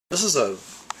This is a,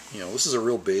 this is a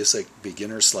real basic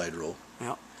beginner slide rule.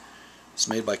 Yeah. It's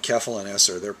made by Keffel and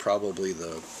Esser. They're probably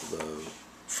the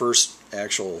first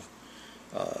actual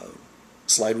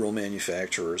slide rule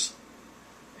manufacturers,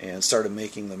 and started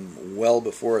making them well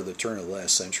before the turn of the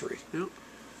last century.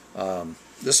 Yeah.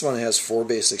 This one has 4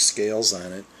 basic scales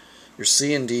on it. Your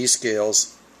C and D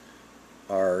scales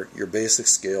are your basic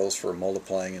scales for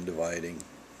multiplying and dividing.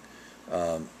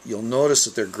 You'll notice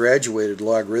that they're graduated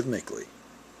logarithmically.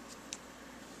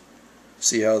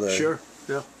 See how the... Sure,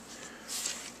 yeah.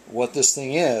 What this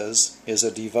thing is a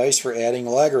device for adding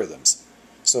logarithms.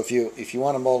 So if you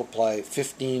want to multiply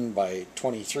 15 by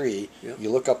 23, yep, you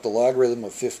look up the logarithm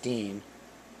of 15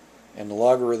 and the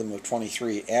logarithm of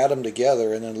 23, add them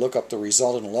together, and then look up the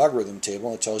result in the logarithm table,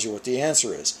 and it tells you what the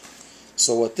answer is.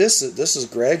 So what this is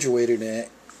graduated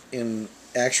in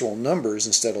actual numbers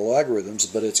instead of logarithms,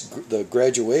 but the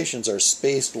graduations are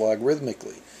spaced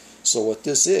logarithmically. So what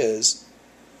this is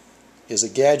a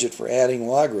gadget for adding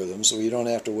logarithms, so you don't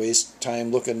have to waste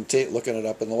time looking it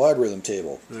up in the logarithm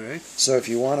table. All right. So if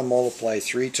you want to multiply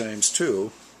 3 times 2,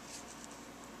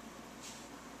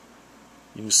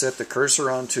 you can set the cursor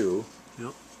on 2.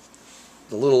 Yep.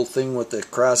 The little thing with the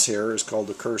crosshair is called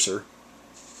the cursor.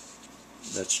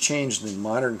 That's changed in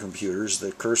modern computers.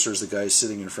 The cursor is the guy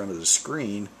sitting in front of the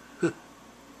screen.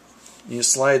 You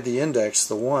slide the index,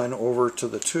 the 1, over to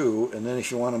the 2, and then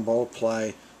if you want to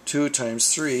multiply 2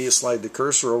 times 3, you slide the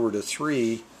cursor over to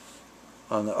 3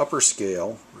 on the upper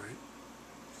scale, right,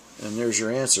 and there's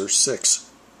your answer, 6.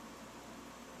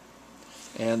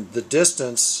 And the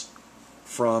distance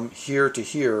from here to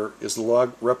here is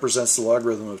represents the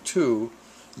logarithm of 2.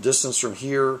 The distance from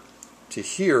here to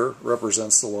here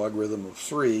represents the logarithm of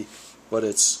 3, but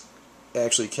it's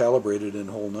actually calibrated in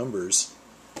whole numbers,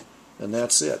 and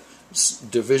that's it.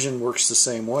 Division works the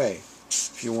same way.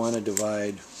 If you want to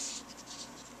divide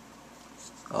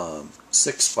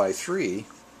 6 by 3,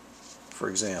 for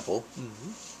example,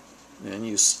 and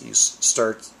you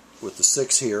start with the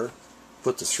 6 here,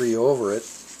 put the 3 over it,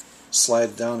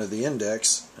 slide it down to the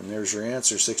index, and there's your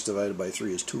answer. 6 divided by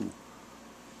 3 is 2.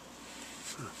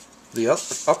 The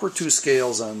upper 2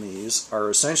 scales on these are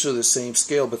essentially the same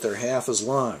scale, but they're half as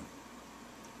long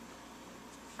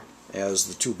as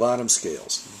the 2 bottom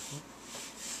scales.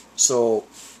 So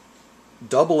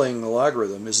doubling the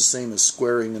logarithm is the same as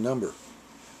squaring the number.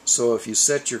 So if you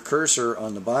set your cursor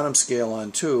on the bottom scale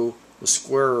on 2, the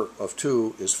square of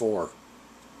 2 is 4.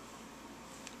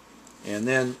 And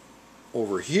then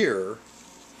over here,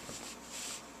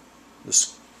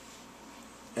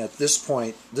 at this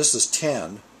point, this is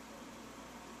 10,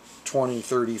 20,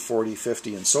 30, 40,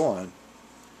 50, and so on.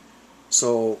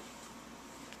 So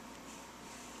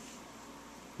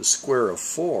the square of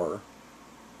 4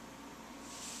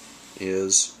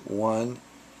 is 1,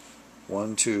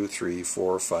 2, 3,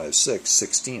 4, 5, 6,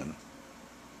 16.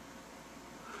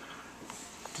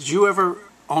 Did you ever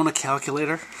own a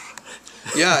calculator?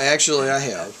 Yeah, actually I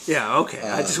have. Yeah, okay.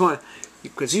 I just want,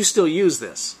 because you still use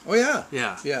this. Oh yeah.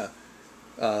 Yeah. Yeah.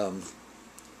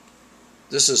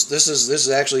 This is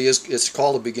actually it's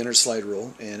called a beginner slide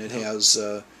rule, and it has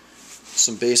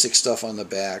some basic stuff on the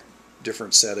back,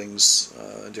 different settings,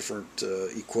 different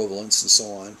equivalents, and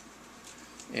so on.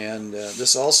 And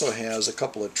this also has a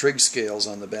couple of trig scales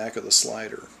on the back of the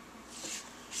slider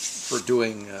for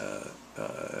doing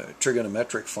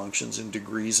trigonometric functions in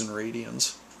degrees and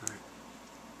radians. Right.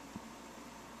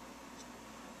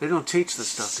 They don't teach this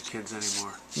stuff to kids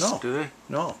anymore. No. Do they?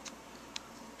 No.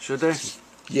 Should they?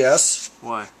 Yes.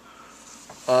 Why?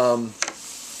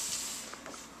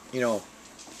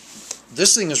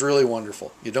 This thing is really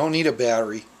wonderful. You don't need a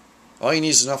battery. All you need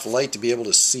is enough light to be able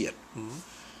to see it.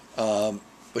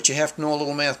 But you have to know a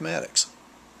little mathematics.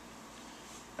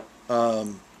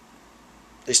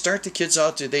 They start the kids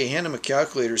out they hand them a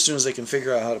calculator as soon as they can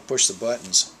figure out how to push the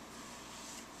buttons.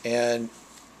 And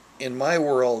in my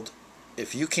world,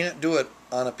 if you can't do it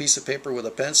on a piece of paper with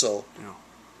a pencil, Yeah.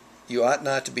 you ought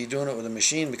not to be doing it with a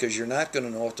machine, because you're not going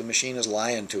to know if the machine is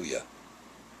lying to you.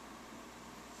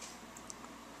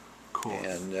 Cool.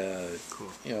 And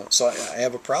Cool. so I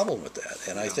have a problem with that,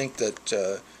 and Yeah. I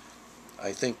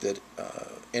think that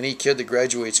any kid that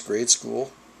graduates grade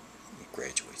school,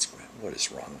 what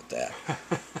is wrong with that?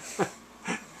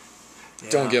 Yeah.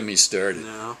 Don't get me started.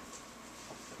 No.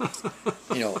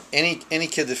 Any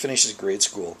kid that finishes grade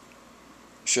school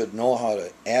should know how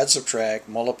to add, subtract,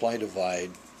 multiply,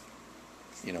 divide,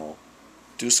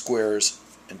 do squares,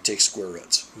 and take square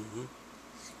roots.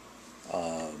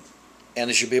 And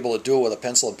they should be able to do it with a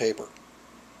pencil and paper.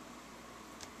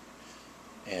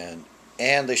 And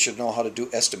they should know how to do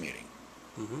estimating.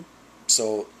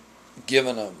 So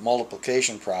given a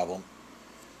multiplication problem,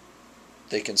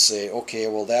 they can say, okay,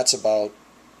 well, that's about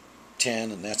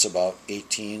 10 and that's about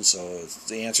 18, so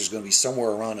the answer is going to be somewhere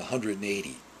around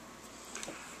 180.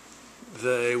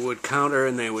 They would counter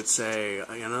and they would say,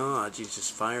 you know, you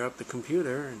just fire up the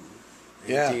computer and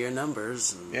enter your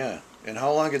numbers. And yeah. And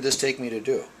how long did this take me to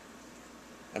do?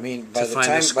 I mean, by the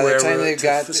time they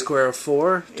got the square of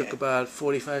 4, took about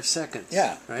 45 seconds.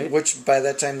 Yeah, right. Which by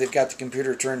that time they've got the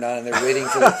computer turned on and they're waiting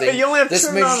for the thing. You only have to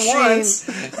turn it on once.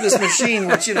 This machine,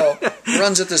 which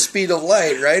runs at the speed of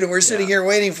light, right? And we're sitting here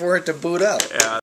waiting for it to boot up. Yeah.